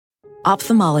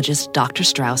Ophthalmologist Dr.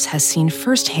 Strauss has seen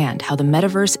firsthand how the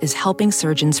metaverse is helping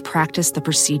surgeons practice the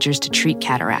procedures to treat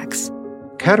cataracts.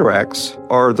 Cataracts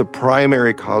are the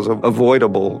primary cause of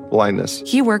avoidable blindness.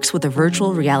 He works with a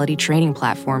virtual reality training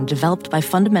platform developed by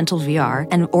Fundamental VR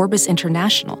and Orbis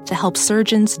International to help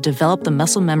surgeons develop the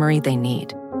muscle memory they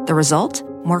need. The result?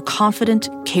 More confident,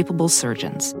 capable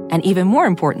surgeons. And even more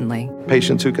importantly,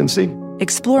 Patients who can see.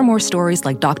 explore more stories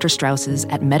like Dr. Strauss's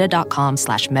at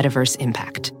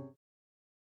meta.com/metaverseimpact.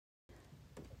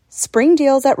 Spring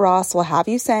deals at Ross will have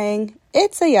you saying,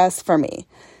 it's a yes for me.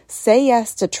 Say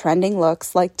yes to trending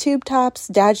looks like tube tops,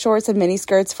 dad shorts, and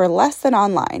miniskirts for less than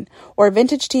online, or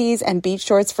vintage tees and beach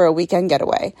shorts for a weekend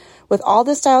getaway. With all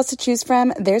the styles to choose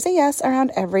from, there's a yes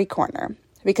around every corner.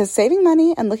 Because saving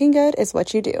money and looking good is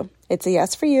what you do. It's a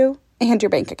yes for you and your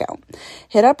bank account.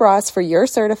 Hit up Ross for your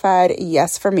certified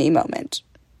yes for me moment.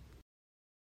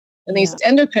 And these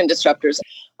endocrine disruptors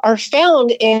are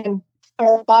found in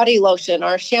our body lotion,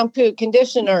 our shampoo,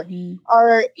 conditioner,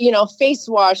 our, face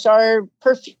wash, our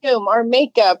perfume, our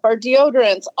makeup, our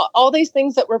deodorants, all these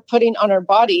things that we're putting on our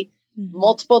body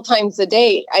multiple times a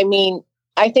day. I mean,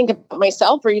 I think about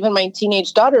myself or even my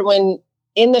teenage daughter when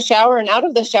in the shower and out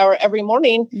of the shower every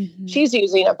morning, she's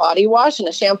using a body wash and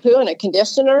a shampoo and a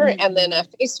conditioner and then a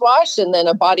face wash and then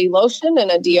a body lotion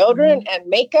and a deodorant and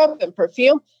makeup and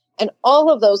perfume. And all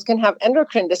of those can have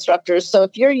endocrine disruptors. So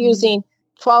if you're using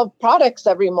 12 products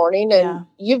every morning and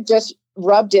you've just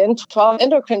rubbed in 12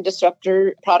 endocrine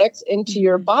disruptor products into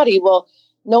your body, well,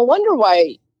 no wonder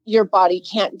why your body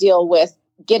can't deal with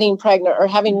getting pregnant or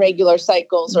having regular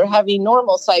cycles or having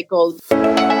normal cycles.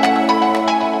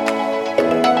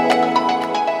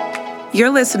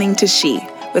 You're listening to She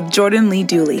with Jordan Lee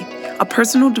Dooley, a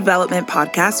personal development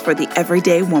podcast for the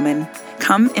everyday woman.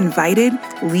 Come invited,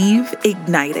 leave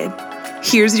ignited.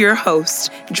 Here's your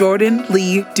host, Jordan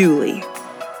Lee Dooley.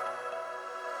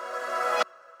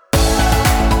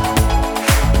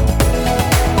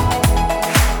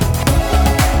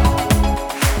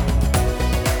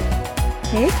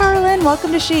 Hey, Karalynne,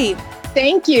 welcome to She.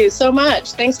 Thank you so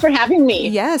much. Thanks for having me.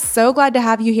 Yes, so glad to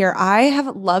have you here. I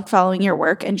have loved following your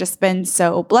work and just been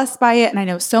so blessed by it. And I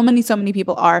know so many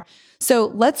people are.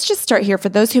 So let's just start here. For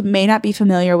those who may not be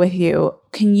familiar with you,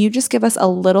 can you just give us a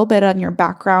little bit on your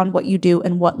background, what you do,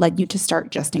 and what led you to start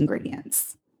Just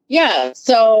Ingredients? Yeah,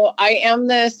 so I am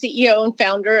the CEO and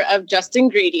founder of Just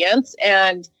Ingredients.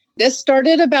 And this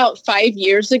started about 5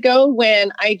 years ago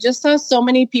when I just saw so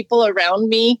many people around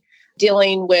me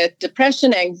dealing with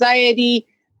depression, anxiety,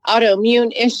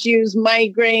 autoimmune issues,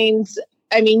 migraines.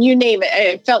 I mean, you name it.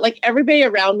 It felt like everybody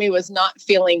around me was not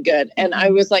feeling good. And I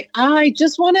was like, I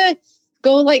just want to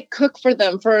go cook for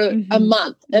them for a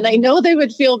month. And I know they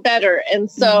would feel better. And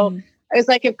so I was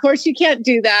like, of course you can't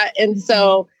do that. And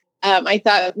so I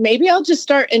thought maybe I'll just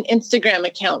start an Instagram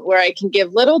account where I can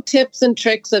give little tips and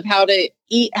tricks of how to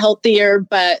eat healthier,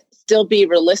 but still be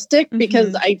realistic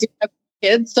because I do have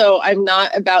kids. So I'm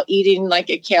not about eating like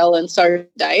a kale and sardine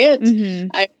diet.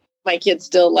 My kids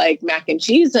still like mac and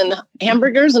cheese and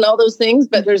hamburgers and all those things,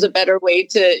 but there's a better way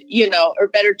to, or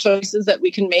better choices that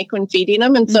we can make when feeding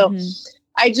them. And so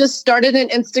I just started an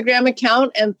Instagram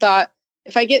account and thought,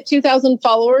 if I get 2,000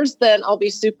 followers, then I'll be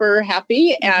super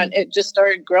happy. And it just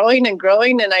started growing and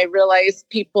growing. And I realized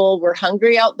people were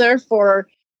hungry out there for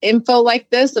info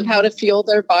like this of how to fuel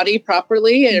their body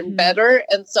properly and better.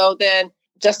 And so then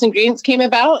Just Ingredients came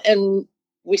about and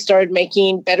we started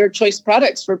making better choice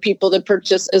products for people to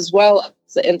purchase as well as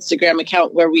the Instagram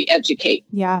account where we educate.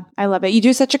 Yeah, I love it. You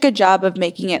do such a good job of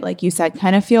making it, like you said,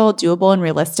 kind of feel doable and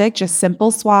realistic, just simple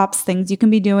swaps, things you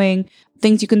can be doing,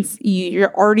 things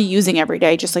you're already using every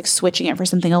day, just like switching it for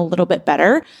something a little bit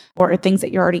better or things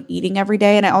that you're already eating every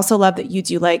day. And I also love that you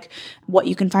do like what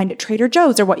you can find at Trader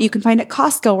Joe's or what you can find at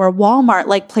Costco or Walmart,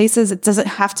 like places. It doesn't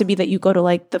have to be that you go to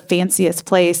like the fanciest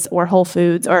place or Whole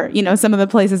Foods or, some of the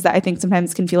places that I think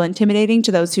sometimes can feel intimidating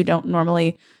to those who don't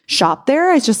normally shop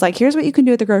there. It's just like, here's what you can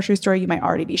do at the grocery store you might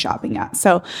already be shopping at.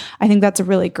 So I think that's a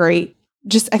really great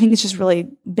I think it's just really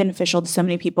beneficial to so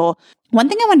many people. One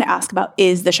thing I wanted to ask about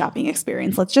is the shopping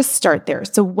experience. Let's just start there.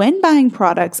 So when buying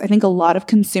products, I think a lot of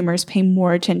consumers pay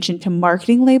more attention to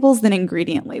marketing labels than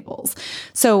ingredient labels.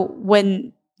 So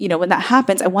when that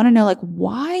happens, I want to know, like,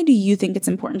 why do you think it's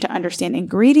important to understand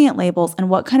ingredient labels and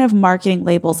what kind of marketing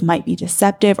labels might be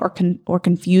deceptive or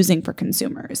confusing for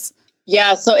consumers?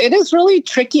 Yeah, so it is really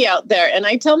tricky out there. And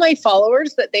I tell my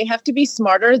followers that they have to be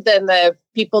smarter than the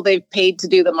people they've paid to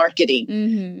do the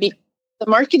marketing. Because the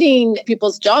marketing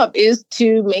people's job is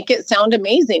to make it sound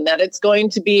amazing, that it's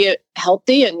going to be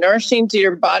healthy and nourishing to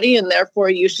your body, and therefore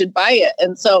you should buy it.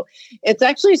 And so it's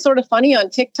actually sort of funny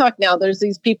on TikTok now. There's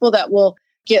these people that will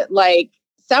get like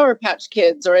Sour Patch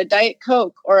Kids or a Diet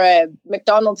Coke or a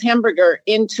McDonald's hamburger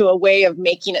into a way of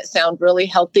making it sound really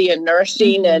healthy and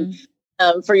nourishing and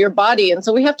for your body. And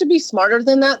so we have to be smarter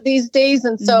than that these days.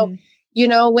 And so,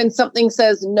 when something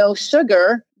says no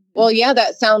sugar, well, yeah,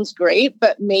 that sounds great,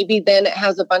 but maybe then it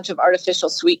has a bunch of artificial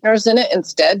sweeteners in it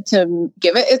instead to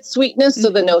give it its sweetness. So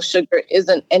the no sugar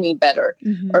isn't any better.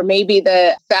 Or maybe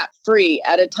the fat free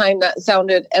at a time that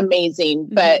sounded amazing,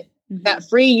 but fat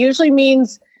free usually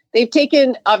means they've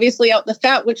taken obviously out the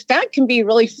fat, which fat can be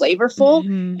really flavorful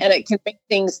and it can make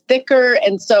things thicker.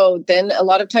 And so then a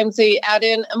lot of times they add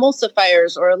in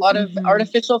emulsifiers or a lot of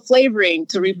artificial flavoring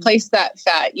to replace that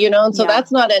fat, and so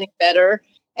that's not any better.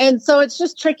 And so it's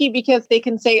just tricky because they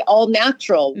can say all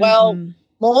natural. Well,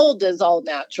 mold is all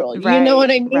natural. Right, you know what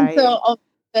I mean? Right. So all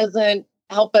doesn't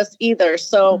help us either.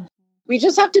 So we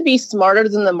just have to be smarter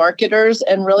than the marketers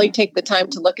and really take the time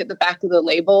to look at the back of the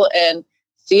label and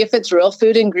see if it's real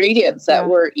food ingredients that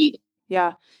we're eating.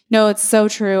 Yeah. No, it's so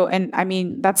true. And I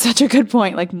mean, that's such a good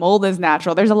point. Like mold is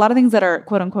natural. There's a lot of things that are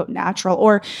quote unquote natural.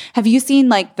 Or have you seen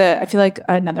like I feel like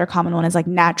another common one is like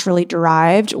naturally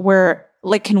derived, where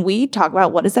like, can we talk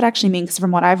about what does that actually mean? Because from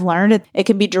what I've learned, it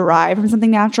can be derived from something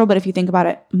natural. But if you think about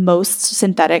it, most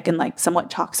synthetic and like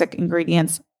somewhat toxic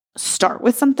ingredients start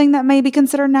with something that may be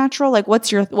considered natural. Like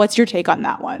what's your take on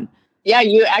that one? Yeah,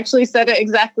 you actually said it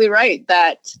exactly right.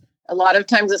 That a lot of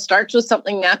times it starts with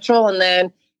something natural and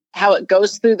then how it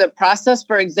goes through the process.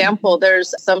 For example,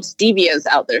 there's some stevias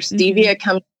out there. Stevia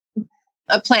comes from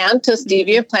a plant, a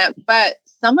stevia plant, but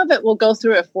some of it will go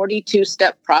through a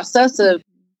 42-step process of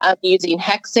using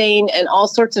hexane and all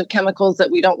sorts of chemicals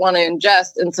that we don't want to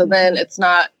ingest. And so then it's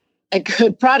not a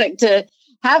good product to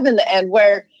have in the end,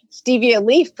 where stevia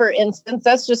leaf, for instance,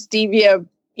 that's just stevia,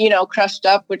 crushed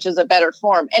up, which is a better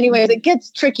form. Anyways, it gets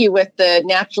tricky with the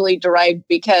naturally derived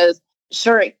because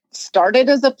sure, it started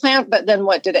as a plant, but then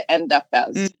what did it end up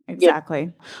as? Exactly.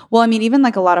 Yeah. Well, I mean, even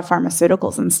like a lot of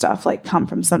pharmaceuticals and stuff like come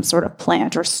from some sort of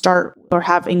plant or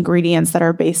have ingredients that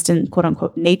are based in quote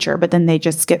unquote nature, but then they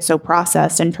just get so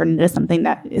processed and turned into something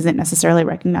that isn't necessarily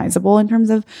recognizable in terms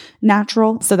of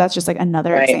natural. So that's just like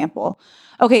another example.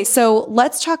 Okay. So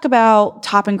let's talk about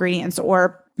top ingredients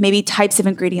or maybe types of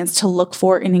ingredients to look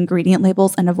for in ingredient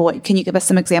labels and avoid. Can you give us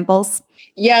some examples?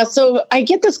 Yeah, so I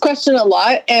get this question a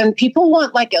lot and people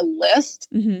want like a list.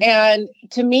 And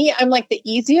to me, I'm like the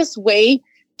easiest way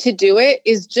to do it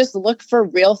is just look for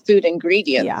real food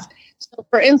ingredients. Yeah. So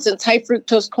for instance, high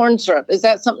fructose corn syrup, is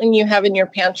that something you have in your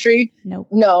pantry? Nope.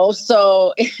 No.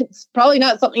 So it's probably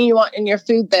not something you want in your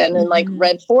food then. And like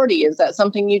red 40, is that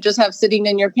something you just have sitting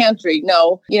in your pantry?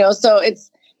 No. So it's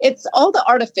all the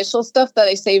artificial stuff that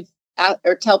I save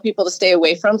or tell people to stay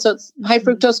away from. So it's high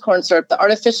fructose corn syrup, the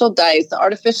artificial dyes, the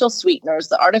artificial sweeteners,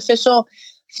 the artificial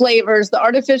flavors, the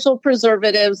artificial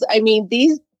preservatives. I mean,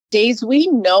 these days we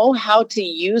know how to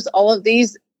use all of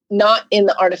these, not in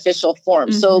the artificial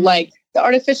form. So like the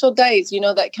artificial dyes,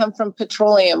 that come from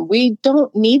petroleum, we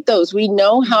don't need those. We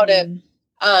know how to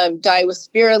dye with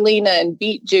spirulina and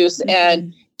beet juice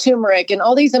and turmeric and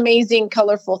all these amazing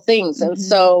colorful things. And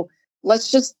so let's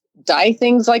just dye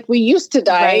things like we used to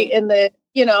dye in the,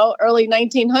 early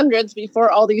 1900s before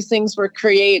all these things were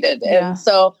created. Yeah. And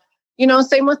so,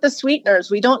 same with the sweeteners.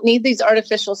 We don't need these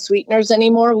artificial sweeteners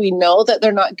anymore. We know that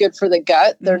they're not good for the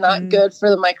gut. They're not good for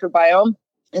the microbiome.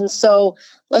 And so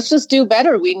let's just do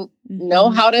better. We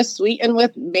know how to sweeten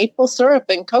with maple syrup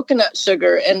and coconut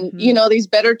sugar and, these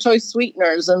better choice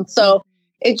sweeteners. And so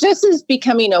it just is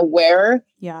becoming aware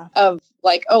of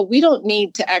like, oh, we don't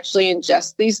need to actually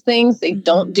ingest these things. They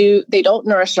don't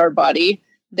nourish our body.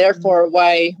 Therefore,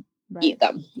 why eat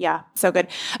them? Yeah. So good.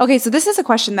 Okay. So this is a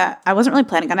question that I wasn't really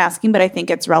planning on asking, but I think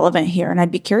it's relevant here. And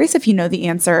I'd be curious if you know the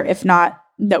answer. If not,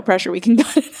 no pressure, we can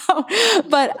cut it out.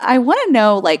 But I want to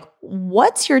know, like,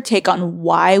 what's your take on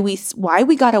why we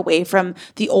got away from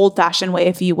the old fashioned way,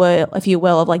 if you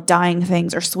will, of like dyeing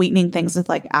things or sweetening things with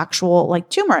like actual like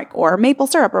turmeric or maple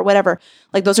syrup or whatever.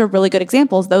 Like those are really good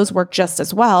examples. Those work just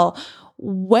as well.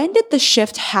 When did the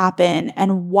shift happen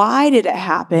and why did it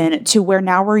happen to where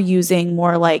now we're using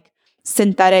more like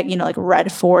synthetic, like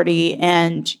red 40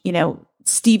 and,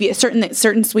 stevia,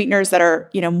 certain sweeteners that are,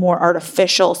 more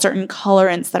artificial, certain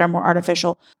colorants that are more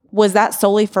artificial? Was that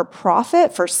solely for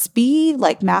profit, for speed,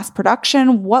 like mass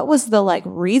production? What was the like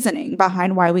reasoning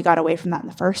behind why we got away from that in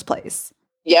the first place?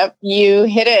 Yep. You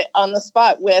hit it on the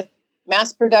spot with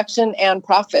mass production and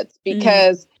profits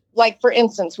because like, for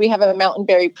instance, we have a mountain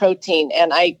berry protein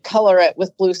and I color it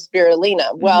with blue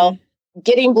spirulina. Well,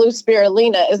 getting blue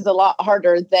spirulina is a lot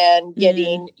harder than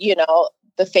getting,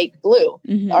 the fake blue,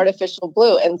 the artificial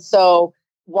blue. And so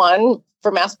one,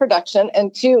 for mass production,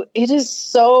 and two, it is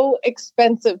so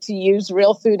expensive to use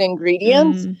real food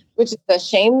ingredients, which is a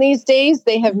shame these days.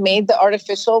 They have made the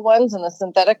artificial ones and the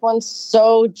synthetic ones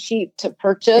so cheap to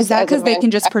purchase. Is that because they can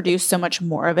just produce so much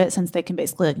more of it since they can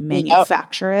basically like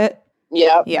manufacture it?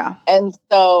 Yep. Yeah. And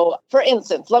so, for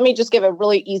instance, let me just give a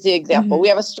really easy example. We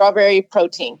have a strawberry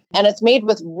protein and it's made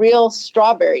with real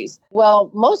strawberries. Well,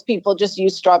 most people just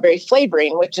use strawberry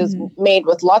flavoring, which is made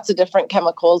with lots of different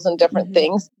chemicals and different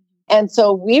things. And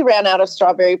so we ran out of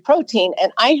strawberry protein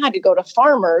and I had to go to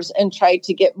farmers and try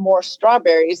to get more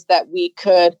strawberries that we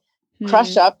could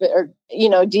crush up or,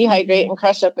 dehydrate and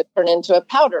crush up and turn into a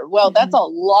powder. Well, that's a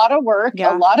lot of work,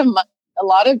 a lot of money, a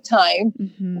lot of time.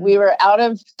 We were out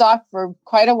of stock for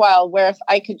quite a while, where if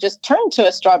I could just turn to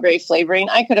a strawberry flavoring,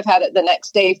 I could have had it the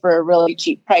next day for a really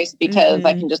cheap price because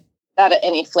I can just get that at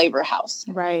any flavor house.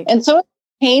 Right. And so it's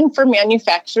paying for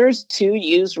manufacturers to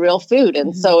use real food.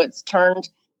 And so it's turned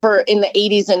in the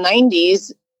 80s and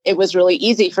 90s, it was really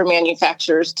easy for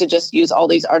manufacturers to just use all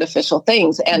these artificial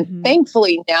things. And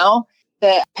thankfully now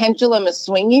the pendulum is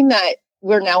swinging, that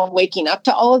we're now waking up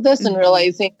to all of this and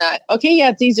realizing that, okay, yeah,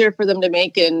 it's easier for them to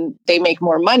make and they make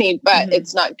more money, but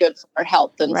it's not good for our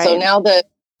health. And so now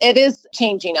it is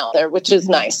changing out there, which is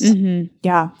nice.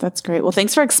 Yeah, that's great. Well,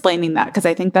 thanks for explaining that, because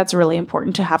I think that's really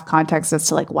important to have context as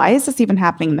to like, why is this even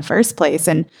happening in the first place?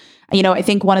 And, I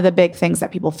think one of the big things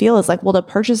that people feel is like, well, to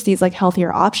purchase these like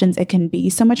healthier options, it can be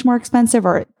so much more expensive,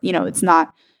 or, it's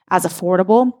not as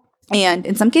affordable. And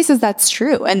in some cases, that's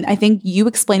true. And I think you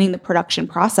explaining the production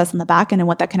process in the back end and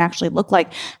what that can actually look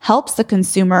like helps the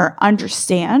consumer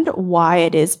understand why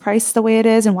it is priced the way it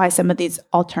is and why some of these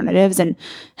alternatives and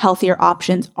healthier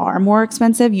options are more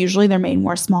expensive. Usually they're made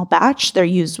more small batch. They're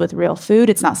used with real food.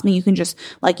 It's not something you can just,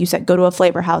 like you said, go to a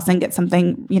flavor house and get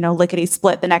something, lickety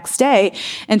split the next day.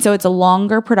 And so it's a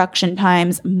longer production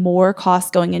times, more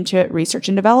costs going into it, research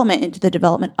and development, into the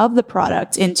development of the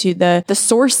product, into the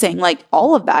sourcing, like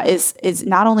all of that is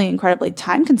not only incredibly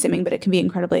time consuming, but it can be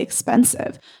incredibly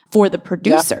expensive for the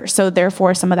producer. Yeah. So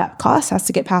therefore, some of that cost has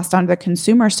to get passed on to the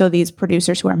consumer so these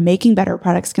producers who are making better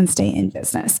products can stay in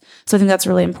business. So I think that's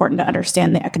really important to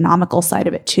understand the economical side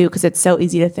of it too, because it's so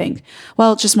easy to think,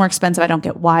 well, it's just more expensive. I don't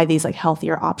get why these like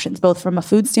healthier options, both from a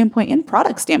food standpoint and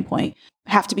product standpoint,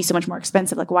 have to be so much more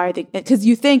expensive. Like, why are they? Because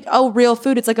you think, oh, real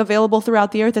food, it's like available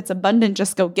throughout the earth. It's abundant.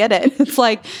 Just go get it. It's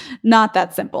like not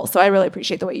that simple. So I really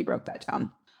appreciate the way you broke that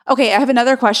down. Okay, I have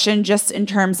another question just in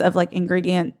terms of like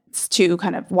ingredients to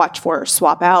kind of watch for or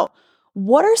swap out.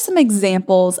 What are some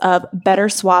examples of better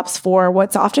swaps for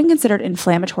what's often considered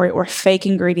inflammatory or fake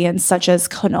ingredients such as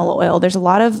canola oil? There's a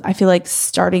lot of, I feel like,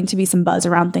 starting to be some buzz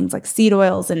around things like seed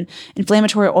oils and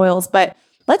inflammatory oils, but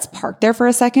let's park there for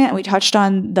a second. We touched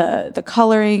on the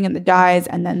coloring and the dyes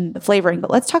and then the flavoring,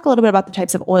 but let's talk a little bit about the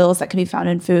types of oils that can be found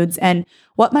in foods and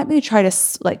what might we try to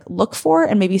like look for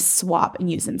and maybe swap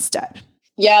and use instead.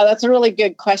 Yeah, that's a really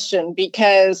good question,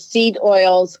 because seed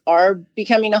oils are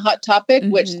becoming a hot topic,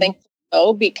 which thankfully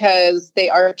so, because they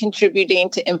are contributing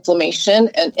to inflammation,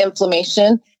 and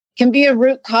inflammation can be a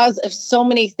root cause of so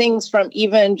many things, from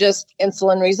even just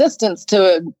insulin resistance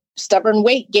to stubborn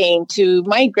weight gain to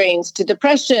migraines to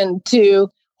depression to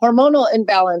hormonal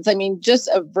imbalance. I mean, just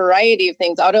a variety of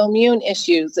things, autoimmune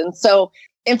issues. And so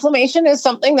inflammation is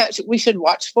something that we should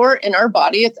watch for in our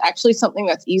body. It's actually something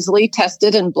that's easily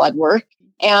tested in blood work.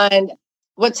 And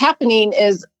what's happening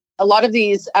is a lot of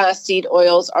these seed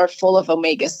oils are full of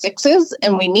omega-6s,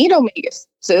 and we need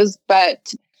omega-6s,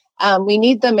 but we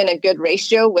need them in a good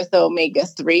ratio with the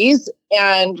omega-3s.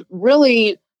 And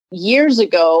really, years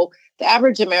ago, the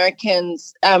average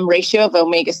American's ratio of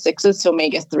omega-6s to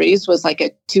omega-3s was like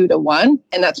a 2-to-1,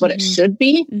 and that's what it should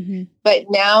be. But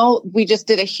now we just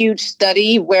did a huge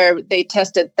study where they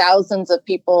tested thousands of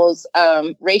people's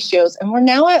ratios, and we're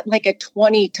now at like a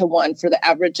 20-to-1 for the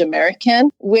average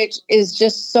American, which is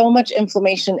just so much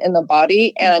inflammation in the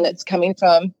body, and it's coming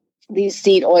from these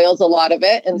seed oils, a lot of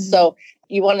it. And so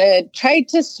you want to try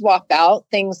to swap out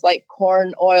things like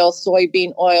corn oil,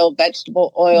 soybean oil,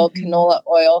 vegetable oil, canola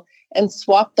oil, and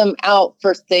swap them out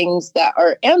for things that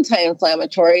are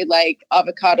anti-inflammatory, like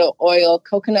avocado oil,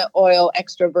 coconut oil,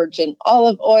 extra virgin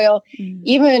olive oil,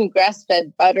 even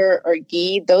grass-fed butter or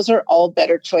ghee. Those are all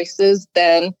better choices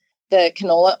than the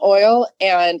canola oil.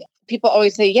 And people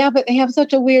always say, yeah, but they have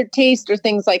such a weird taste or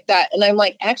things like that. And I'm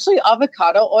like, actually,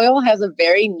 avocado oil has a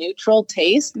very neutral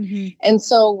taste. And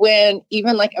so when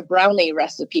even like a brownie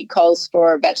recipe calls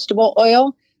for vegetable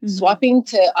oil, swapping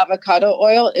to avocado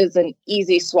oil is an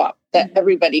easy swap that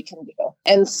everybody can do.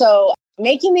 And so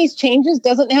making these changes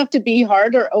doesn't have to be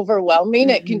hard or overwhelming.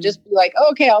 It can just be like,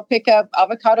 oh, okay, I'll pick up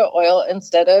avocado oil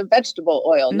instead of vegetable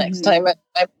oil next time at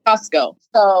Costco.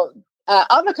 So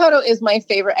avocado is my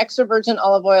favorite. Extra virgin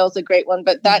olive oil is a great one,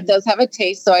 but that does have a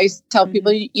taste. So I tell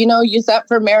people, use that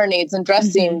for marinades and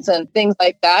dressings and things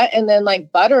like that. And then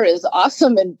like butter is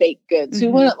awesome in baked goods.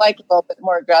 Who wouldn't like a little bit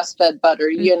more grass-fed butter,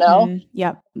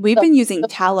 Yeah. We've been using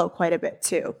tallow quite a bit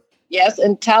too. Yes.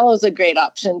 And tallow is a great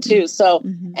option too. So,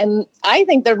 and I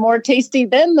think they're more tasty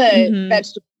than the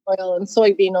vegetable oil and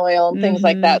soybean oil and things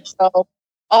like that. So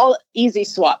all easy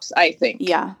swaps, I think.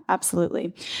 Yeah,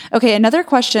 absolutely. Okay. Another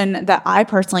question that I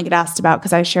personally get asked about,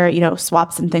 because I share,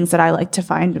 swaps and things that I like to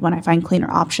find when I find cleaner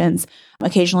options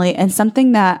occasionally. And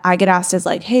something that I get asked is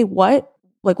like, hey, what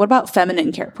about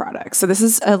feminine care products? So this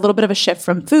is a little bit of a shift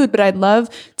from food, but I'd love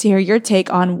to hear your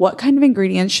take on what kind of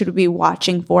ingredients should we be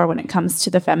watching for when it comes to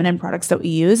the feminine products that we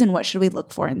use, and what should we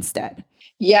look for instead?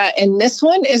 Yeah. And this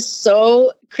one is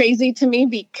so crazy to me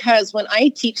because when I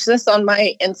teach this on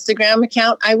my Instagram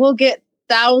account, I will get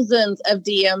thousands of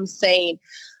DMs saying,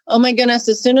 oh my goodness,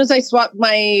 as soon as I swapped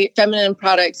my feminine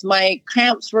products, my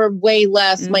cramps were way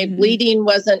less. My bleeding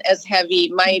wasn't as heavy.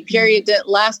 My period didn't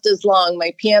last as long.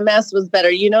 My PMS was better.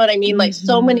 You know what I mean? Like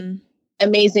so many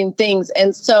amazing things.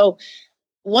 And so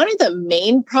one of the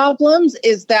main problems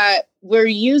is that we're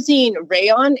using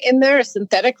rayon in there, a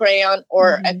synthetic rayon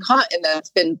or a cotton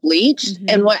that's been bleached.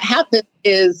 And what happens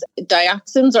is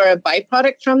dioxins are a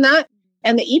byproduct from that.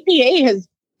 And the EPA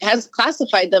has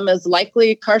classified them as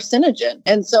likely carcinogen.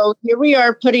 And so here we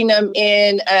are putting them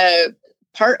in a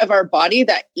part of our body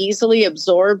that easily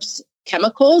absorbs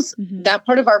chemicals. That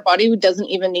part of our body doesn't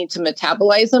even need to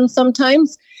metabolize them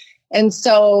sometimes. And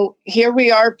so here we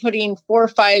are putting 4,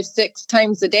 5, 6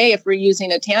 times a day, if we're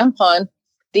using a tampon,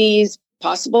 these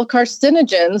possible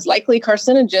carcinogens, likely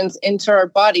carcinogens into our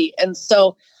body. And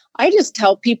so I just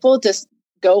tell people to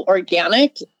go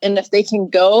organic. And if they can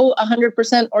go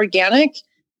 100% organic,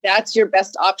 that's your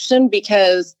best option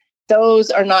because those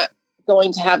are not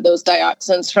going to have those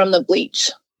dioxins from the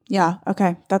bleach. Yeah.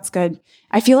 Okay. That's good.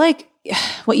 I feel like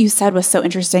what you said was so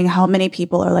interesting, how many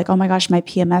people are like, oh my gosh, my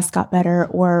PMS got better,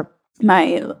 or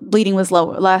my bleeding was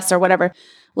less or whatever.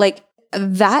 Like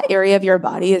that area of your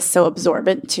body is so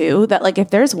absorbent too, that like, if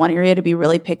there's one area to be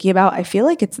really picky about, I feel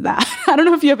like it's that. I don't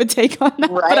know if you have a take on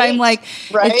that, but I'm like,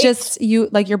 it's just,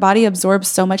 your body absorbs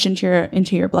so much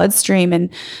into your bloodstream, and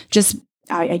just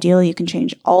ideally you can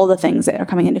change all the things that are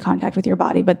coming into contact with your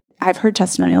body. But I've heard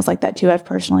testimonials like that too. I've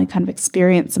personally kind of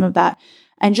experienced some of that,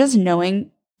 and just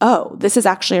knowing, oh, this is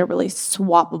actually a really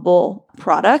swappable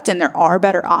product and there are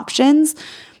better options.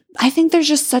 I think there's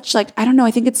just such I don't know.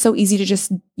 I think it's so easy to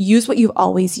just use what you've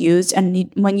always used. And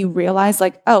when you realize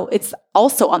oh, it's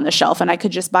also on the shelf and I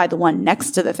could just buy the one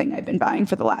next to the thing I've been buying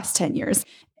for the last 10 years.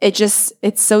 It's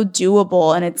so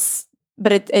doable, and it's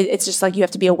just you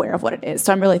have to be aware of what it is.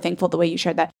 So I'm really thankful the way you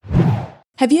shared that.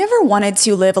 Have you ever wanted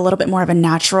to live a little bit more of a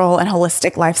natural and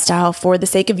holistic lifestyle for the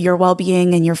sake of your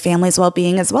well-being and your family's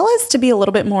well-being, as well as to be a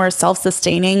little bit more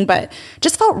self-sustaining, but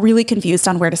just felt really confused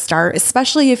on where to start,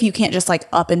 especially if you can't just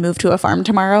up and move to a farm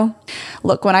tomorrow?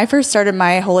 Look, when I first started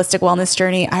my holistic wellness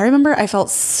journey, I remember I felt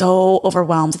so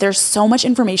overwhelmed. There's so much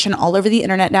information all over the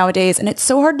internet nowadays, and it's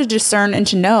so hard to discern and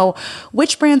to know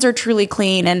which brands are truly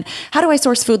clean, and how do I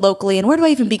source food locally, and where do I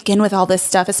even begin with all this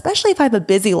stuff, especially if I have a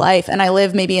busy life and I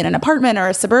live maybe in an apartment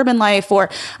or a suburban life, or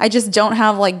I just don't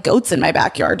have goats in my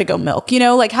backyard to go milk,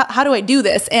 how do I do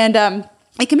this? And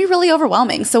it can be really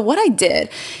overwhelming. So what I did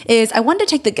is I wanted to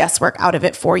take the guesswork out of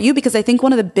it for you, because I think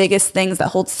one of the biggest things that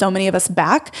holds so many of us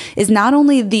back is not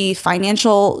only the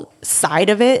financial side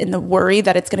of it and the worry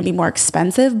that it's going to be more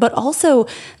expensive, but also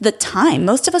the time.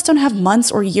 Most of us don't have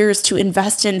months or years to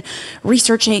invest in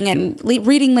researching and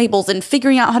reading labels and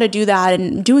figuring out how to do that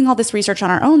and doing all this research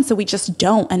on our own. So we just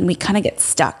don't, and we kind of get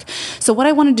stuck. So what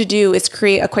I wanted to do is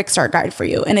create a quick start guide for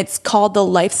you. And it's called the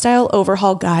Lifestyle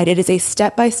Overhaul Guide. It is a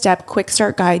step-by-step quick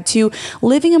start guide to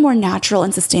living a more natural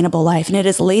and sustainable life. And it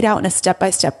is laid out in a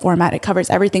step-by-step format. It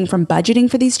covers everything from budgeting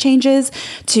for these changes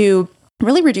to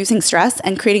really reducing stress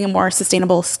and creating a more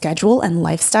sustainable schedule and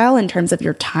lifestyle in terms of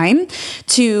your time,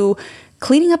 to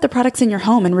cleaning up the products in your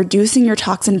home and reducing your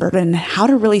toxin burden, and how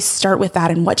to really start with that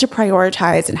and what to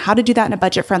prioritize and how to do that in a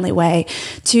budget-friendly way,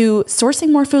 to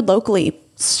sourcing more food locally,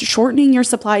 shortening your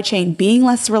supply chain, being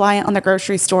less reliant on the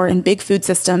grocery store and big food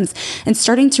systems, and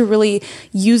starting to really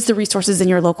use the resources in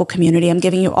your local community. I'm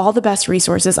giving you all the best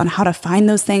resources on how to find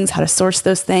those things, how to source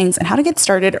those things, and how to get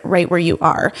started right where you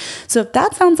are. So if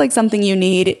that sounds like something you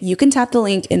need, you can tap the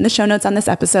link in the show notes on this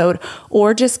episode,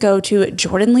 or just go to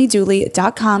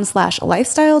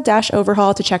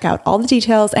jordanleedooley.com/lifestyle-overhaul to check out all the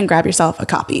details and grab yourself a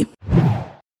copy.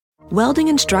 Welding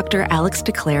instructor Alex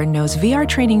DeClaire knows VR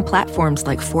training platforms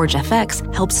like Forge FX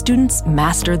help students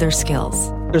master their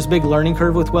skills. There's a big learning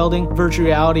curve with welding. Virtual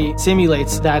reality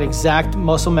simulates that exact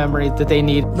muscle memory that they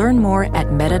need. Learn more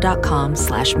at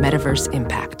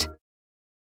meta.com/metaverseimpact.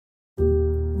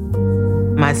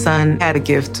 My son had a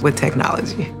gift with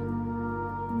technology.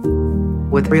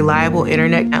 With reliable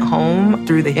internet at home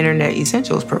through the Internet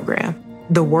Essentials program,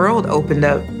 the world opened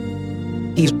up.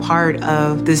 He's part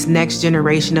of this next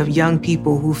generation of young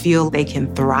people who feel they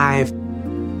can thrive.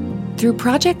 Through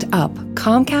Project UP,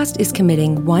 Comcast is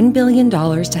committing $1 billion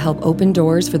to help open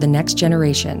doors for the next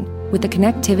generation with the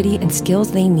connectivity and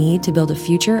skills they need to build a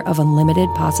future of unlimited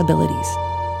possibilities.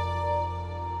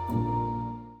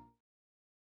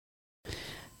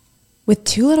 With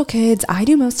 2 little kids, I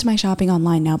do most of my shopping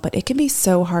online now, but it can be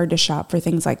so hard to shop for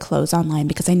things like clothes online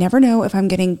because I never know if I'm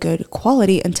getting good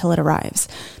quality until it arrives.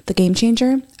 The game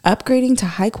changer? Upgrading to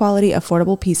high quality,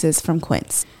 affordable pieces from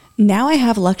Quince. Now I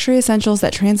have luxury essentials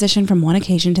that transition from one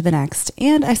occasion to the next,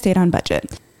 and I stayed on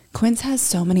budget. Quince has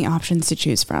so many options to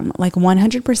choose from, like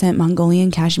 100%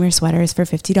 Mongolian cashmere sweaters for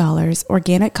 $50,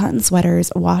 organic cotton sweaters,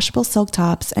 washable silk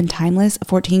tops, and timeless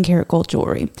 14-karat gold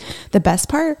jewelry. The best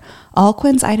part? All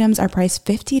Quince items are priced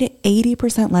 50 to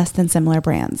 80% less than similar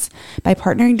brands. By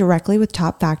partnering directly with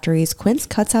top factories, Quince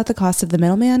cuts out the cost of the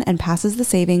middleman and passes the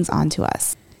savings on to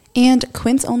us. And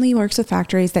Quince only works with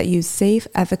factories that use safe,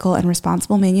 ethical, and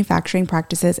responsible manufacturing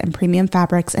practices and premium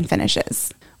fabrics and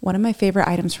finishes. One of my favorite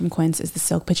items from Quince is the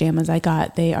silk pajamas I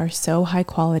got. They are so high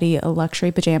quality,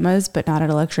 luxury pajamas, but not at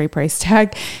a luxury price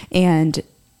tag. And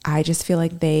I just feel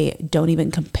like they don't even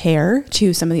compare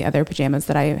to some of the other pajamas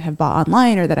that I have bought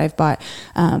online or that I've bought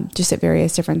just at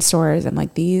various different stores. I'm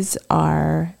like, these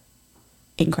are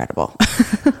incredible.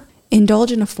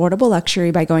 Indulge in affordable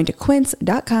luxury by going to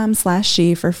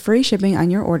quince.com/she for free shipping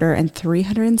on your order and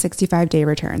 365-day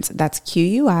returns. That's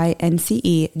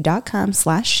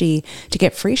QUINCE.com/she to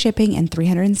get free shipping and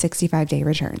 365-day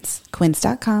returns.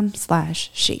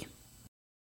 Quince.com/she.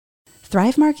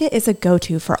 Thrive Market is a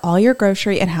go-to for all your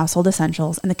grocery and household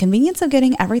essentials, and the convenience of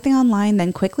getting everything online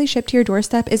then quickly shipped to your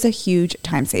doorstep is a huge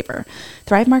time saver.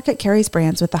 Thrive Market carries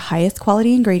brands with the highest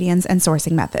quality ingredients and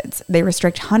sourcing methods. They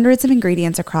restrict hundreds of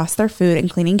ingredients across their food and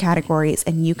cleaning categories,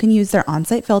 and you can use their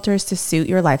on-site filters to suit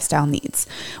your lifestyle needs.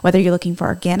 Whether you're looking for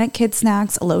organic kid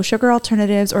snacks, low-sugar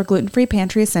alternatives, or gluten-free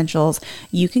pantry essentials,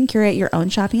 you can curate your own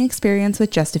shopping experience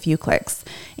with just a few clicks.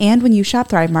 And when you shop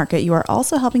Thrive Market, you are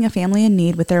also helping a family in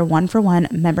need with their one-for-one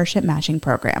membership matching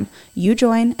program. You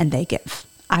join and they give.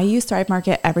 I use Thrive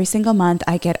Market every single month.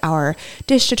 I get our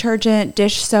dish detergent,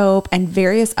 dish soap, and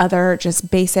various other just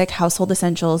basic household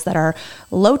essentials that are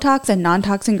low tox and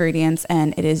non-tox ingredients,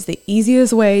 and it is the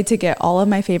easiest way to get all of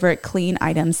my favorite clean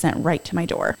items sent right to my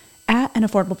door. At an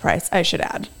affordable price, I should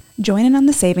add. Join in on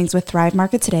the savings with Thrive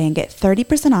Market today and get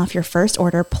 30% off your first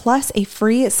order plus a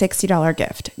free $60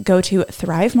 gift. Go to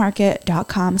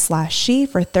thrivemarket.com/she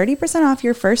for 30% off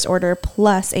your first order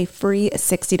plus a free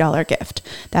 $60 gift.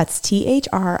 That's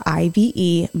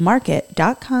THRIVE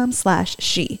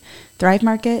market.com/she.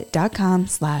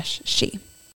 thrivemarket.com/she.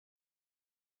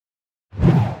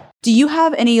 Do you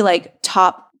have any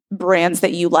top brands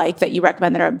that you like that you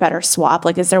recommend that are a better swap?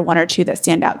 Is there one or two that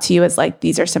stand out to you as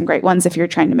these are some great ones if you're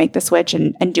trying to make the switch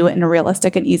and do it in a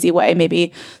realistic and easy way?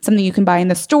 Maybe something you can buy in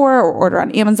the store or order on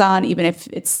Amazon, even if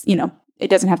it's, it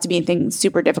doesn't have to be anything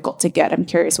super difficult to get. I'm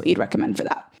curious what you'd recommend for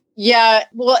that. Yeah.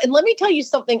 Well, and let me tell you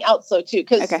something else though, too,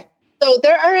 because so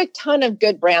there are a ton of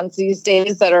good brands these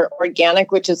days that are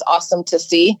organic, which is awesome to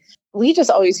see. We just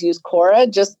always use Cora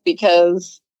just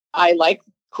because I like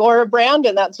Cora brand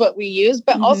and that's what we use.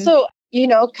 But also,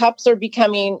 cups are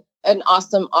becoming an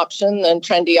awesome option and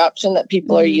trendy option that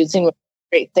people are using, which is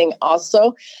a great thing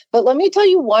also. But let me tell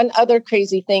you one other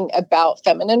crazy thing about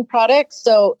feminine products.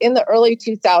 So in the early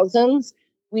 2000s,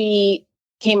 we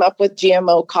came up with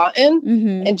GMO cotton,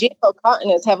 and GMO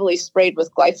cotton is heavily sprayed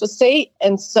with glyphosate.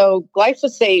 And so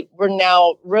glyphosate, we're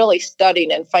now really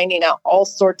studying and finding out all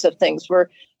sorts of things. We're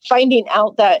finding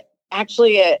out that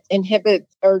actually it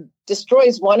inhibits or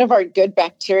destroys one of our good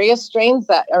bacteria strains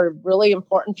that are really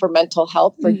important for mental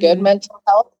health, for good mental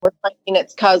health. We're finding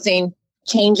it's causing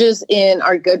changes in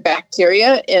our good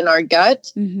bacteria in our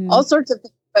gut, all sorts of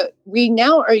things But we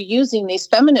now are using these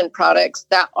feminine products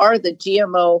that are the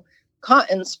GMO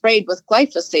cotton sprayed with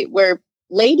glyphosate, where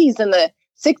ladies in the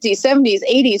 60s, 70s,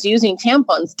 80s using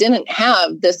tampons didn't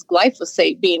have this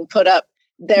glyphosate being put up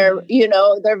their,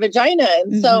 their vagina.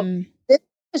 And so it's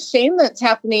a shame that's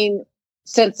happening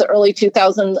since the early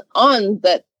 2000s on,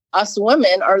 that us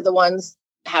women are the ones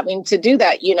having to do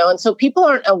that, and so people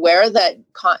aren't aware that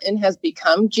cotton has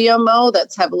become GMO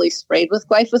that's heavily sprayed with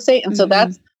glyphosate. And so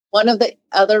that's one of the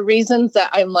other reasons that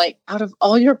I'm like, out of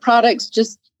all your products,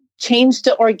 just change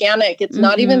to organic. It's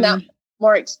not even that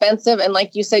more expensive. And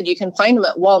like you said, you can find them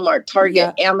at Walmart,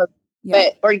 Target, Amazon,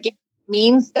 but organic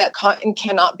means that cotton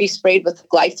cannot be sprayed with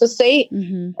glyphosate.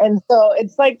 And so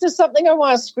it's like just something I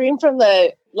want to scream from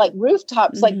the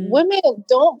rooftops, like, women,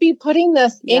 don't be putting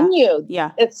this in you.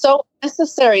 Yeah. It's so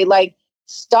necessary. Like,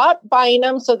 stop buying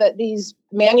them so that these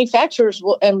manufacturers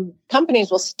and companies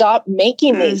will stop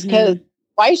making these, because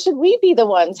why should we be the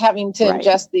ones having to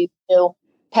ingest these new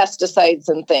pesticides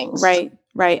and things?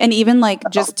 Right. And even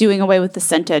just doing away with the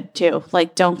scented too.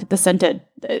 Like, don't get the scented,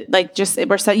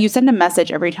 you send a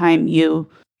message every time you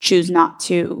choose not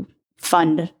to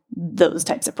fund those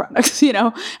types of products,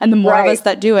 and the more of us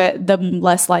that do it, the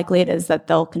less likely it is that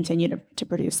they'll continue to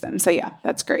produce them. So yeah,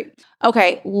 that's great.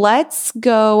 Okay. Let's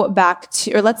go back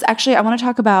to, I want to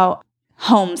talk about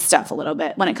home stuff a little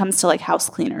bit when it comes to house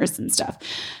cleaners and stuff.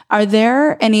 Are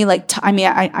there any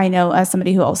I know as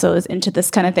somebody who also is into this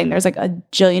kind of thing, there's a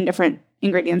jillion different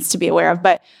ingredients to be aware of,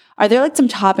 but are there some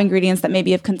top ingredients that may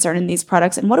be of concern in these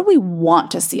products? And what do we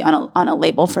want to see on a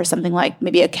label for something like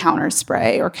maybe a counter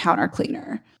spray or counter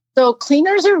cleaner? So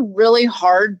cleaners are really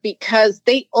hard because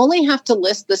they only have to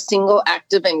list the single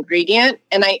active ingredient.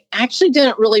 And I actually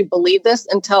didn't really believe this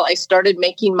until I started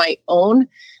making my own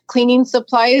cleaning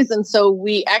supplies. And so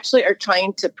we actually are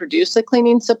trying to produce a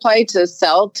cleaning supply to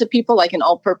sell to people, like an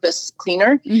all-purpose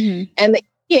cleaner. And the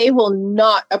EPA will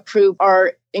not approve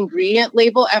our ingredient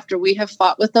label after we have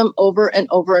fought with them over and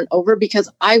over and over,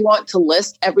 because I want to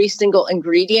list every single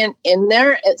ingredient in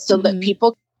there so that people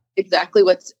know exactly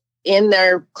what's in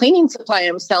their cleaning supply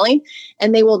I'm selling,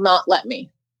 and they will not let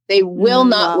me. They will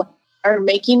not are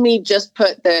making me just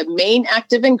put the main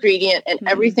active ingredient and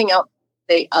everything else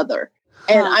the other.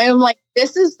 And I am like,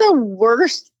 this is the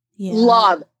worst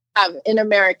law in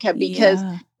America, because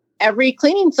every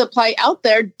cleaning supply out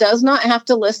there does not have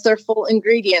to list their full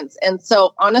ingredients. And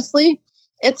so honestly,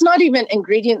 it's not even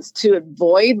ingredients to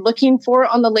avoid looking for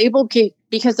on the label,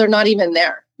 because they're not even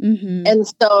there. And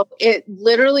so it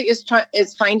literally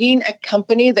is finding a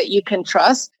company that you can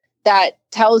trust that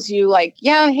tells you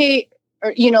hey,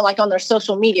 or, on their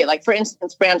social media, for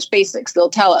instance, Branch Basics,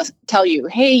 they'll tell you,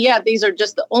 hey, yeah, these are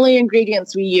just the only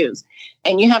ingredients we use.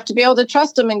 And you have to be able to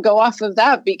trust them and go off of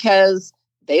that, because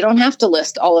they don't have to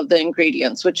list all of the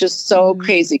ingredients, which is so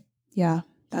crazy. Yeah,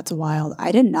 that's wild.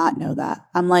 I did not know that.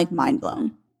 I'm mind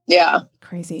blown. Yeah.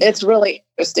 Crazy. It's really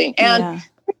interesting. And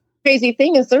crazy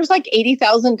thing is there's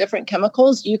 80,000 different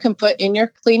chemicals you can put in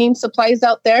your cleaning supplies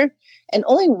out there. And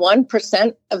only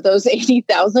 1% of those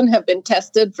 80,000 have been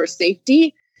tested for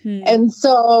safety. And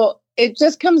so it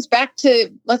just comes back to,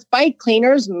 let's buy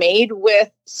cleaners made with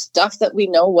stuff that we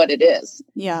know what it is.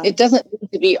 Yeah. It doesn't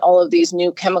need to be all of these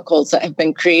new chemicals that have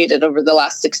been created over the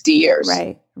last 60 years.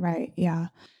 Right. Yeah.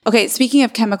 Okay. Speaking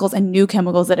of chemicals and new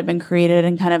chemicals that have been created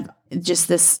and kind of just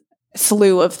this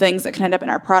slew of things that can end up in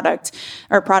our products,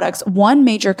 one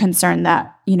major concern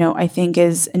that, I think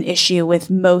is an issue with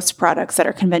most products that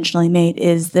are conventionally made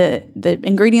is the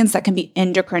ingredients that can be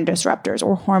endocrine disruptors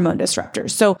or hormone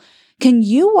disruptors. So can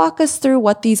you walk us through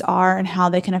what these are and how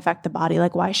they can affect the body?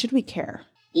 Why should we care?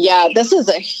 Yeah, this is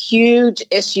a huge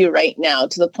issue right now,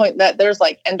 to the point that there's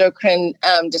endocrine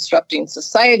disrupting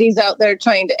societies out there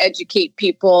trying to educate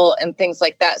people and things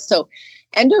like that. So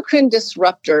endocrine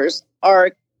disruptors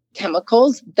are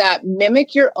chemicals that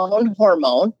mimic your own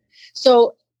hormone.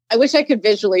 So I wish I could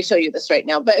visually show you this right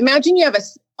now, but imagine you have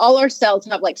all our cells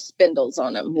have spindles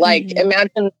on them.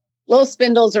 Imagine little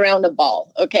spindles around a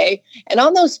ball. Okay. And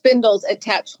on those spindles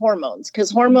attach hormones, because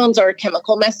hormones are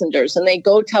chemical messengers and they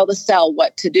go tell the cell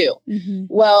what to do.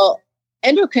 Well,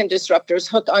 endocrine disruptors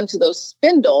hook onto those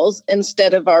spindles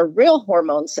instead of our real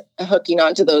hormones hooking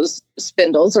onto those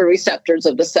spindles or receptors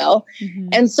of the cell.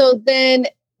 And so then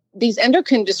these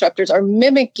endocrine disruptors are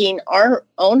mimicking our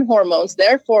own hormones.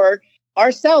 Therefore,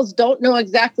 our cells don't know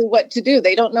exactly what to do.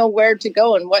 They don't know where to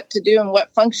go and what to do and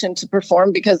what function to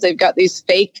perform, because they've got these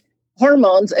fake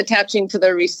hormones attaching to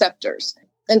their receptors.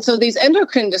 And so these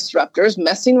endocrine disruptors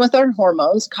messing with our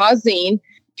hormones, causing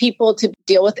people to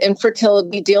deal with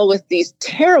infertility, deal with these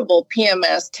terrible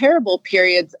PMS, terrible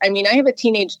periods. I mean, I have a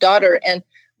teenage daughter, and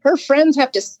her friends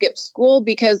have to skip school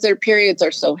because their periods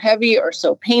are so heavy or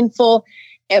so painful.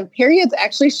 And periods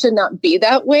actually should not be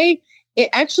that way. It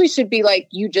actually should be like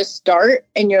you just start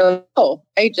and you're like, oh,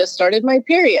 I just started my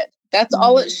period. That's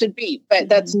all it should be. But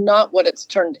that's not what it's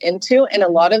turned into. And a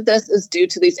lot of this is due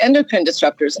to these endocrine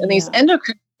disruptors. And these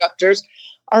endocrine disruptors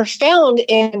are found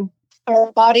in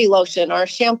our body lotion, our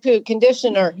shampoo,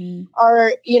 conditioner,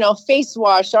 our, face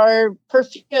wash, our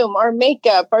perfume, our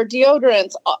makeup, our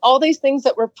deodorants, all these things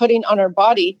that we're putting on our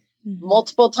body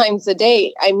multiple times a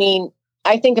day. I mean,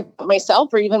 I think about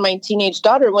myself or even my teenage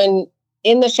daughter when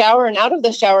in the shower and out of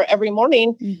the shower every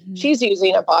morning, she's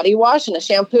using a body wash and a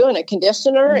shampoo and a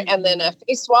conditioner and then a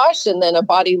face wash and then a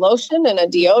body lotion and a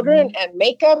deodorant and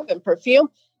makeup and perfume.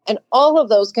 And all of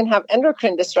those can have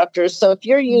endocrine disruptors. So if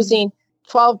you're using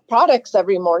 12 products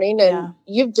every morning and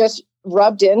you've just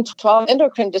rubbed in 12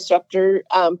 endocrine disruptor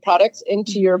products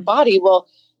into your body, well,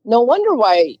 no wonder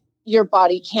why your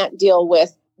body can't deal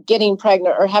with getting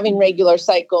pregnant or having regular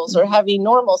cycles or having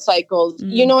normal cycles.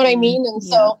 You know what I mean? And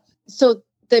so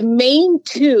the main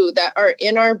two that are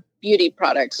in our beauty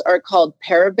products are called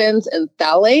parabens and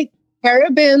phthalates.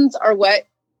 Parabens are what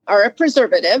are a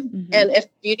preservative. And if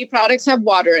beauty products have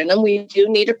water in them, we do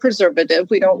need a preservative.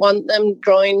 We don't want them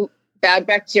growing bad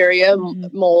bacteria,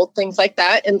 mold, things like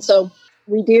that. And so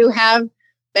we do have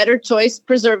better choice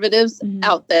preservatives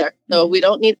out there. So we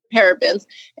don't need parabens.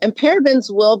 And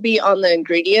parabens will be on the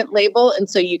ingredient label. And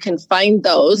so you can find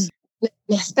those.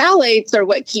 The phthalates are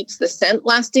what keeps the scent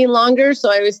lasting longer.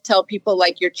 So I always tell people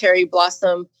like your cherry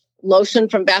blossom lotion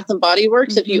from Bath and Body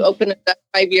Works, if you open it up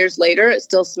 5 years later, it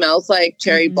still smells like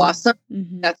cherry blossom.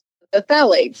 That's the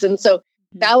phthalates. And so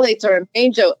phthalates are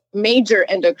a major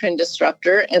endocrine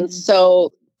disruptor. And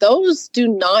so those do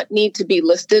not need to be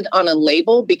listed on a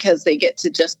label because they get to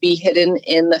just be hidden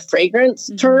in the fragrance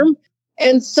term.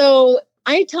 And so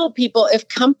I tell people if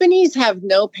companies have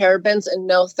no parabens and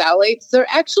no phthalates, they're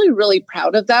actually really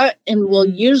proud of that and will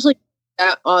usually put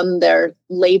that on their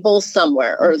label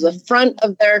somewhere or the front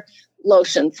of their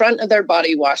lotion, front of their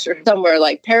body wash or somewhere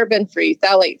like paraben free,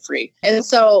 phthalate free. And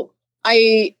so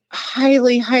I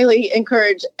highly, highly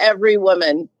encourage every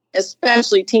woman,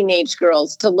 especially teenage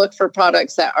girls, to look for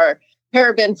products that are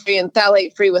paraben free and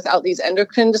phthalate free without these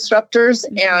endocrine disruptors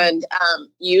and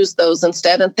use those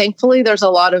instead. And thankfully, there's a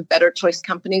lot of better choice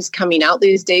companies coming out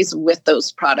these days with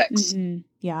those products.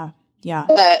 Yeah.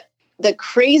 But the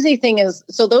crazy thing is,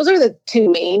 so those are the two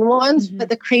main ones, but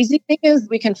the crazy thing is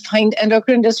we can find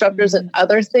endocrine disruptors and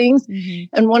other things.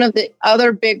 And one of the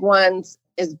other big ones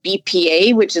is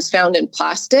BPA, which is found in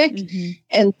plastic.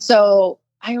 And so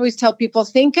I always tell people,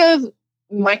 think of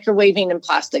microwaving in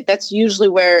plastic. That's usually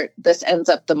where this ends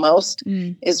up the most,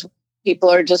 is people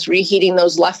are just reheating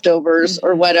those leftovers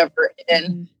or whatever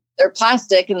in their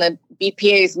plastic, and the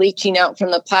BPA is leaching out from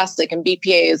the plastic, and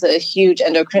BPA is a huge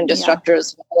endocrine disruptor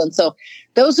as well. And so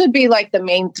those would be like the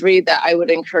main three that I would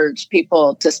encourage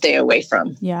people to stay away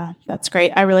from. Yeah, that's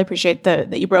great. I really appreciate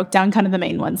that you broke down kind of the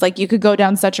main ones. Like you could go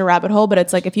down such a rabbit hole, but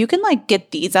it's like if you can like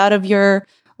get these out of your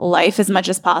life as much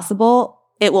as possible,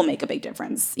 it will make a big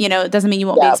difference. You know, it doesn't mean you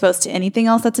won't be exposed to anything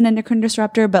else that's an endocrine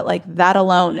disruptor, but like that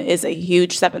alone is a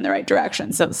huge step in the right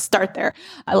direction. So start there.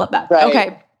 I love that. Right.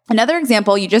 Okay. Another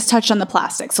example, you just touched on the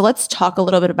plastic. So let's talk a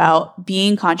little bit about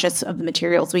being conscious of the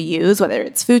materials we use, whether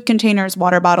it's food containers,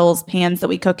 water bottles, pans that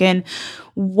we cook in.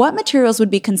 What materials would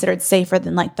be considered safer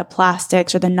than like the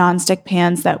plastics or the nonstick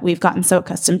pans that we've gotten so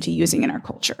accustomed to using in our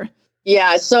culture?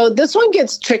 Yeah. So this one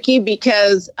gets tricky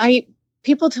because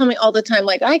people tell me all the time,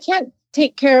 like, I can't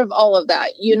take care of all of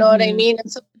that. You know what I mean? And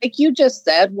so like you just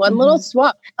said, one little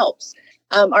swap helps.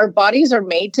 Our bodies are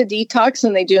made to detox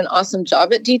and they do an awesome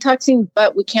job at detoxing,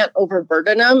 but we can't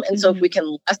overburden them. And so if we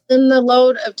can lessen the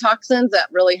load of toxins, that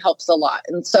really helps a lot.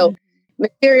 And so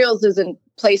materials is a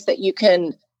place that you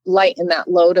can lighten that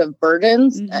load of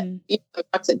burdens,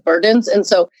 toxic burdens. And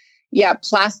so, yeah,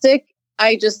 plastic,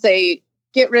 I just say,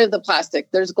 get rid of the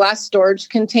plastic. There's glass storage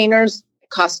containers,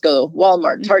 Costco,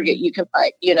 Walmart, Target, you can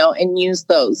buy, and use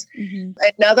those.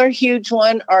 Another huge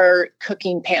one are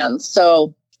cooking pans.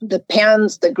 So the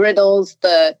pans, the griddles,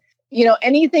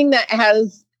 anything that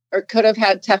has or could have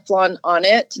had Teflon on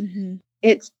it.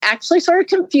 It's actually sort of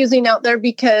confusing out there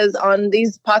because on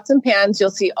these pots and pans,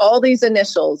 you'll see all these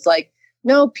initials like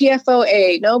no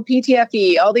PFOA, no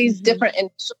PTFE, all these different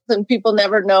initials, and people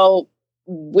never know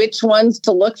which ones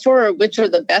to look for or which are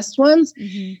the best ones.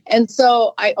 And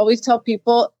so I always tell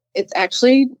people it's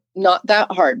actually not that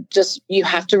hard. Just you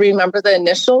have to remember the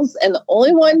initials. And the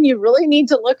only one you really need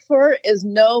to look for is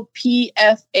no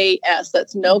PFAS.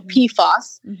 That's no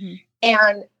PFAS.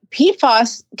 And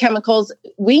PFAS chemicals,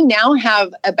 we now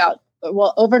have about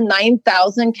over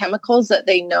 9,000 chemicals that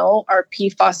they know are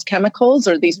PFAS chemicals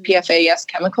or these PFAS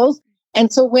chemicals.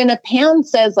 And so when a pan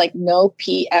says like no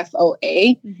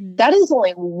PFOA, that is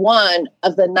only one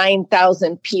of the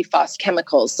 9,000 PFAS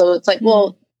chemicals. So it's like,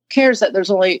 well, who cares that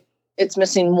it's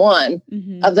missing one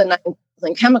of the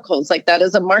 9,000 chemicals? Like that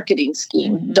is a marketing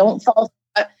scheme. Don't fall for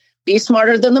that. Be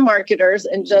smarter than the marketers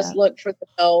and just look for the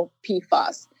no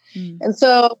PFAS. And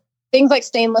so things like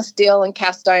stainless steel and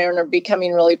cast iron are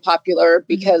becoming really popular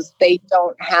because they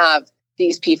don't have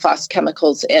these PFAS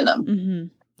chemicals in them.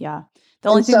 Yeah. The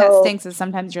only thing that stinks is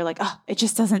sometimes you're like, oh, it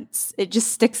just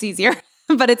sticks easier.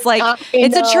 But it's like,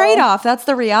 it's a trade-off. That's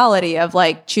the reality of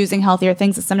like choosing healthier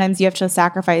things. Is sometimes you have to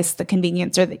sacrifice the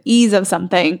convenience or the ease of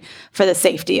something for the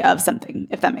safety of something,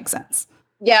 if that makes sense.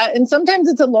 Yeah. And sometimes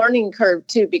it's a learning curve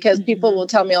too, because people will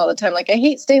tell me all the time, like, I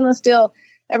hate stainless steel.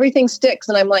 Everything sticks.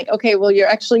 And I'm like, okay, well, you're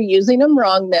actually using them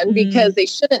wrong then because they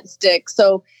shouldn't stick.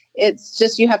 So it's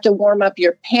just, you have to warm up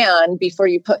your pan before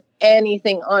you put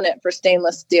anything on it for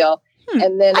stainless steel.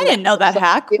 And then I didn't know that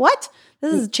hack. What?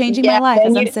 This is changing my life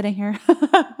as I'm sitting here.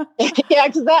 Yeah,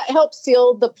 because that helps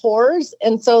seal the pores.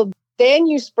 And so then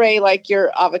you spray like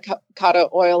your avocado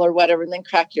oil or whatever, and then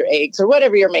crack your eggs or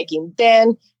whatever you're making.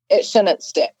 Then it shouldn't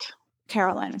stick.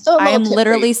 Karalynne, so I am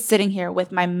literally sitting here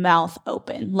with my mouth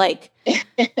open. Like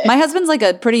my husband's like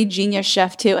a pretty genius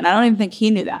chef too. And I don't even think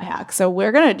he knew that hack. So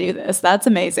we're going to do this. That's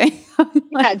amazing.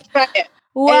 Yeah, try it.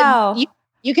 Wow.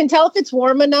 You can tell if it's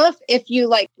warm enough if you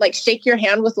like shake your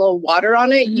hand with a little water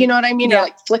on it. You know what I mean? Or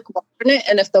like flick water in it.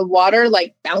 And if the water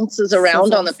like bounces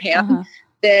around on the pan,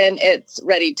 then it's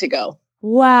ready to go.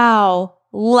 Wow.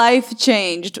 Life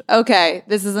changed. Okay.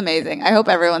 This is amazing. I hope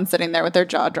everyone's sitting there with their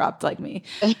jaw dropped like me.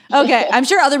 Okay. I'm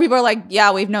sure other people are like,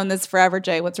 yeah, we've known this forever,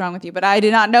 Jay. What's wrong with you? But I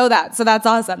did not know that. So that's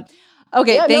awesome.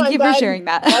 Okay, thank you for sharing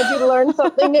that. Glad you learned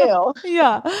something new.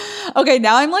 Yeah. Okay,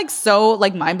 now I'm like so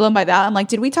like mind blown by that. I'm like,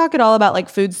 did we talk at all about like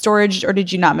food storage or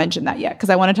did you not mention that yet? Because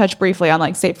I want to touch briefly on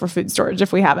like safe for food storage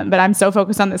if we haven't, but I'm so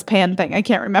focused on this pan thing. I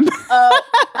can't remember.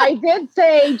 I did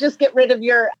say just get rid of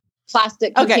your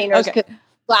plastic containers. Okay.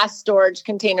 Glass storage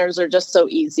containers are just so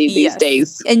easy these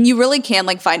days. And you really can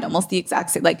like find almost the exact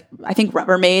same, like I think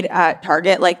Rubbermaid at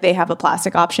Target, like they have a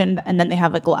plastic option and then they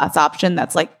have a glass option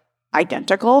that's like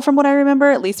identical from what I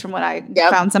remember, at least from what I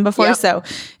found some before. So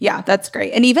yeah, that's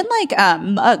great. And even like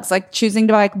mugs, like choosing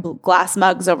to buy glass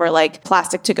mugs over like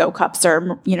plastic to-go cups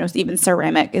or, you know, even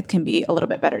ceramic, it can be a little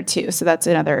bit better too. So that's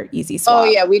another easy swap. Oh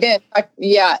yeah, we did.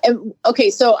 Yeah. And, okay.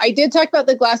 So I did talk about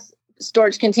the glass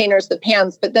storage containers, the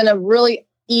pans, but then a really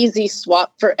easy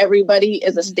swap for everybody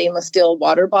is a stainless steel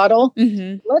water bottle.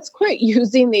 Let's quit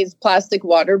using these plastic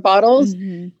water bottles.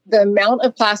 The amount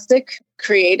of plastic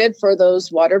created for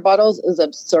those water bottles is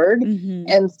absurd.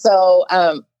 And so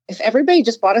if everybody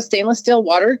just bought a stainless steel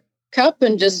water cup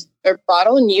and or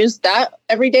bottle and used that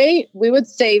every day, we would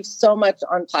save so much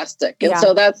on plastic. And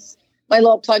so that's my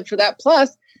little plug for that.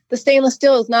 Plus, the stainless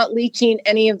steel is not leaching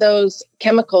any of those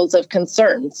chemicals of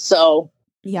concern. So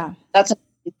yeah, that's a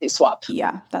easy swap.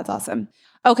 Yeah, that's awesome.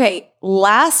 Okay,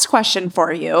 last question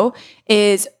for you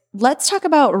is let's talk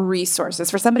about resources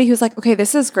for somebody who's like, okay,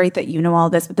 this is great that you know all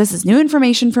this, but this is new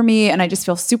information for me and I just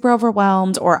feel super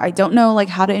overwhelmed or I don't know like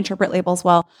how to interpret labels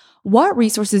well. What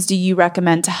resources do you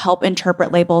recommend to help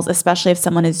interpret labels, especially if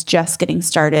someone is just getting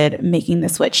started making the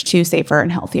switch to safer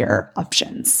and healthier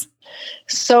options?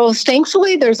 So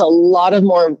thankfully, there's a lot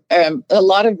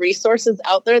of resources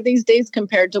out there these days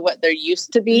compared to what there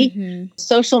used to be.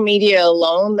 Social media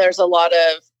alone, there's a lot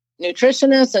of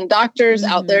nutritionists and doctors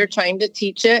out there trying to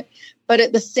teach it. But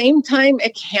at the same time,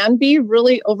 it can be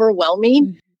really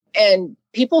overwhelming and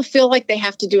people feel like they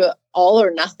have to do it all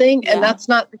or nothing. And that's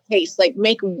not the case. Like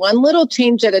make one little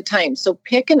change at a time. So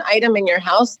pick an item in your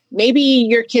house. Maybe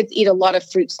your kids eat a lot of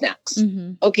fruit snacks.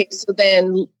 Okay, so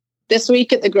then this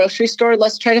week at the grocery store,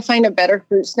 let's try to find a better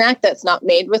fruit snack that's not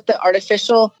made with the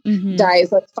artificial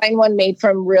dyes. Let's find one made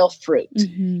from real fruit,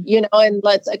 you know, and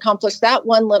let's accomplish that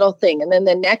one little thing. And then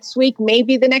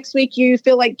maybe the next week you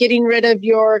feel like getting rid of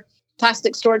your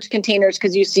plastic storage containers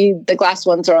because you see the glass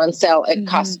ones are on sale at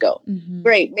Costco.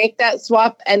 Great. Make that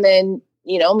swap. And then,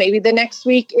 you know, maybe the next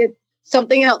week it's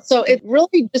something else. So it's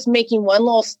really just making one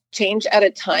little change at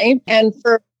a time. And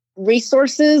for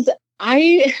resources,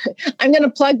 I'm going to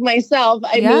plug myself.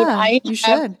 I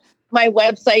have my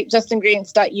website,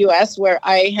 justingredients.us, where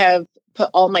I have put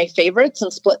all my favorites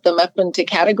and split them up into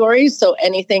categories. So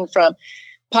anything from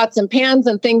pots and pans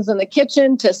and things in the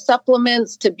kitchen to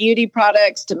supplements, to beauty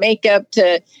products, to makeup,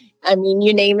 to, I mean,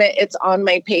 you name it, it's on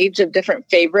my page of different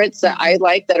favorites that I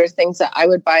like that are things that I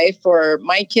would buy for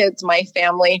my kids, my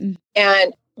family.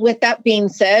 And with that being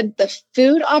said, the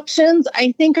food options,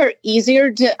 I think, are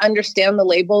easier to understand the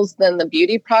labels than the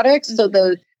beauty products. Mm-hmm. So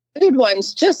the food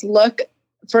ones, just look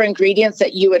for ingredients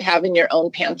that you would have in your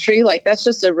own pantry. Like that's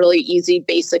just a really easy,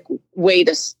 basic way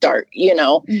to start,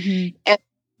 Mm-hmm.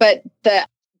 But the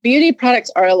beauty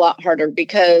products are a lot harder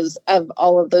because of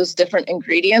all of those different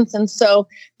ingredients. And so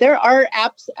there are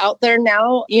apps out there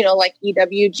now, like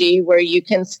EWG, where you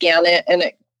can scan it and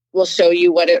it will show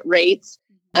you what it rates.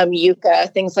 Yucca,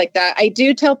 things like that. I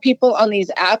do tell people on these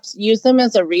apps, use them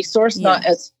as a resource, not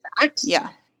as facts. Yeah.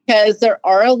 Because there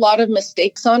are a lot of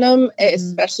mistakes on them,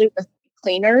 especially with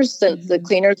cleaners. Since the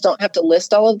cleaners don't have to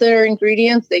list all of their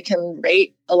ingredients, they can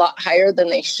rate a lot higher than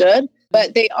they should.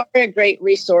 But they are a great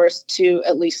resource to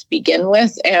at least begin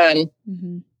with and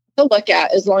to look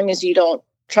at, as long as you don't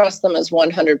trust them as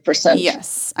 100%.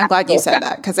 Yes. I'm glad you said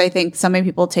that, because I think so many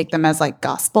people take them as like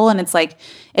gospel, and it's like,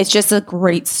 it's just a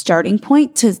great starting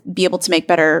point to be able to make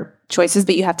better choices,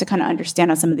 but you have to kind of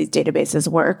understand how some of these databases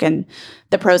work and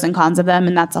the pros and cons of them.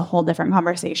 And that's a whole different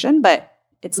conversation, but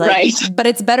it's like, but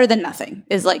it's better than nothing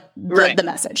is like the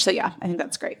message. So yeah, I think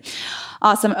that's great.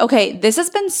 Awesome. Okay. This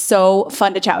has been so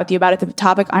fun to chat with you about. It's a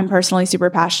topic I'm personally super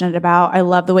passionate about. I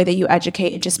love the way that you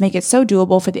educate and just make it so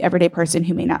doable for the everyday person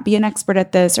who may not be an expert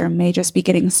at this or may just be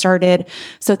getting started.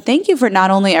 So thank you for not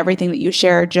only everything that you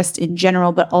share just in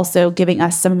general, but also giving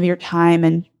us some of your time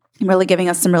and really giving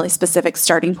us some really specific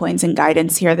starting points and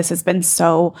guidance here. This has been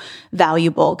so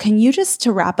valuable. Can you just,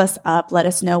 to wrap us up, let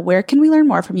us know, where can we learn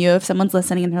more from you if someone's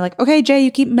listening and they're like, okay, Jay,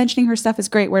 you keep mentioning her stuff is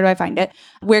great. Where do I find it?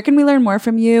 Where can we learn more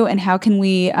from you, and how can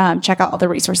we check out all the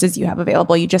resources you have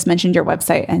available? You just mentioned your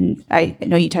website, and I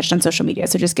know you touched on social media.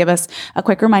 So just give us a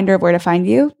quick reminder of where to find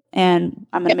you, and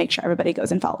I'm going to make sure everybody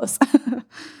goes and follows.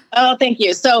 Oh, thank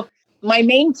you. So my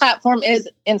main platform is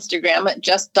Instagram at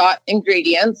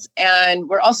just.ingredients. And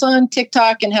we're also on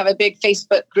TikTok and have a big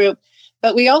Facebook group.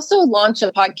 But we also launch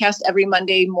a podcast every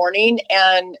Monday morning,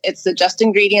 and it's the Just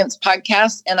Ingredients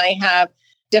podcast. And I have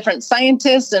different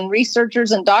scientists and researchers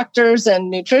and doctors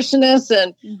and nutritionists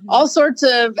and all sorts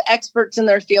of experts in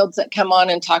their fields that come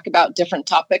on and talk about different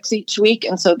topics each week.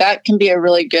 And so that can be a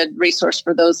really good resource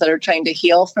for those that are trying to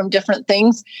heal from different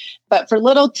things. But for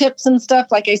little tips and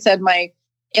stuff, like I said, my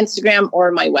Instagram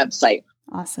or my website.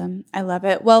 Awesome. I love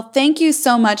it. Well, thank you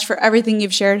so much for everything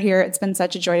you've shared here. It's been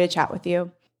such a joy to chat with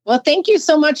you. Well, thank you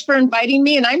so much for inviting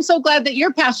me. And I'm so glad that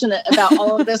you're passionate about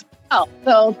all of this.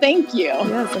 So thank you.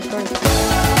 Yes, of course.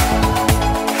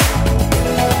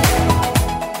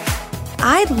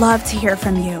 I'd love to hear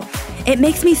from you. It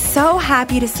makes me so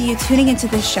happy to see you tuning into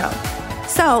this show.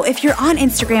 So if you're on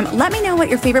Instagram, let me know what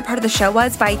your favorite part of the show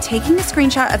was by taking a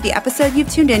screenshot of the episode you've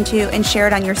tuned into and share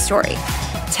it on your story.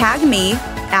 Tag me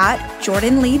at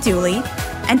Jordan Lee Dooley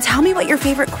and tell me what your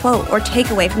favorite quote or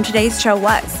takeaway from today's show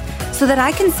was, so that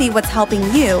I can see what's helping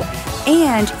you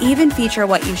and even feature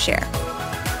what you share.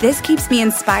 This keeps me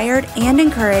inspired and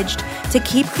encouraged to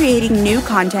keep creating new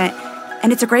content,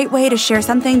 and it's a great way to share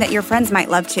something that your friends might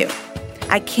love too.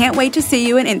 I can't wait to see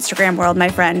you in Instagram world, my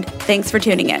friend. Thanks for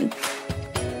tuning in.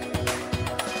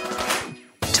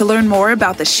 To learn more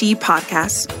about the She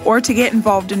Podcast or to get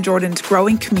involved in Jordan's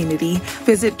growing community,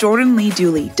 visit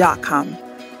jordanleedooley.com.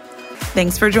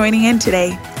 Thanks for joining in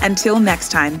today. Until next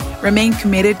time, remain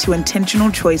committed to intentional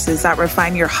choices that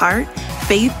refine your heart,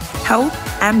 faith, health,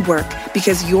 and work,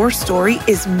 because your story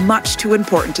is much too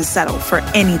important to settle for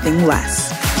anything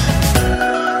less.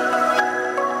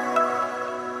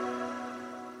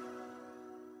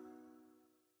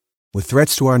 With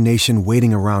threats to our nation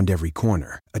waiting around every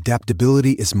corner,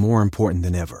 adaptability is more important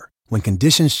than ever. When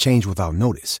conditions change without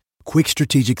notice, quick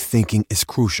strategic thinking is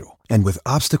crucial. And with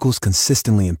obstacles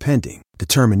consistently impending,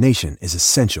 determination is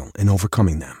essential in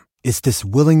overcoming them. It's this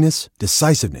willingness,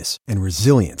 decisiveness, and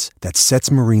resilience that sets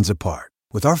Marines apart.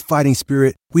 With our fighting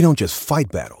spirit, we don't just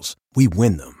fight battles, we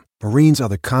win them. Marines are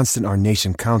the constant our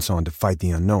nation counts on to fight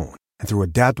the unknown. And through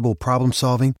adaptable problem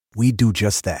solving, we do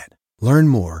just that. Learn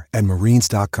more at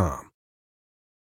Marines.com.